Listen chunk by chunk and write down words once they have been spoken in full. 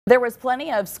There was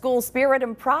plenty of school spirit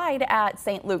and pride at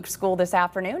St. Luke's School this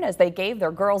afternoon as they gave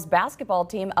their girls basketball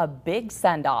team a big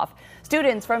send-off.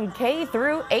 Students from K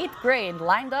through 8th grade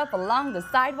lined up along the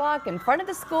sidewalk in front of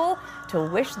the school to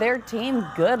wish their team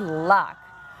good luck.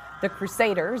 The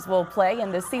Crusaders will play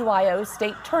in the CYO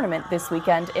state tournament this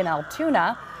weekend in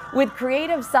Altoona. With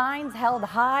creative signs held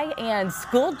high and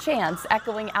school chants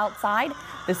echoing outside,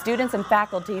 the students and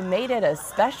faculty made it a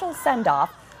special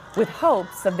send-off with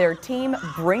hopes of their team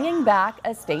bringing back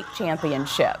a state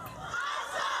championship.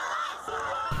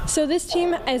 So this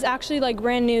team is actually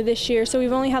brand new this year, so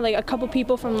we've only had a couple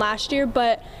people from last year,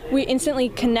 but we instantly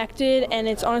connected, and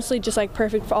it's honestly just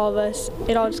perfect for all of us.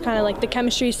 It all just kind of the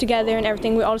chemistry's together and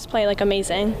everything. We all just play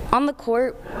amazing. On the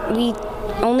court, we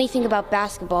only think about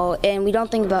basketball and we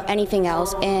don't think about anything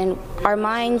else, and our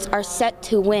minds are set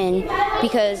to win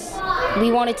because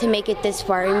we wanted to make it this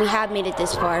far, and we have made it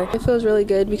this far. It feels really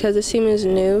good because this team is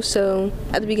new, so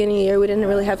at the beginning of the year we didn't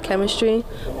really have chemistry,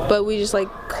 but we just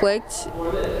clicked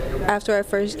after our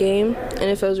first game, and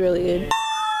it feels really good.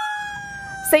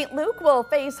 St. Luke will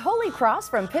face Holy Cross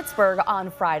from Pittsburgh on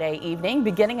Friday evening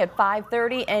beginning at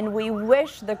 5:30, and we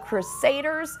wish the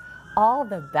Crusaders all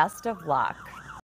the best of luck.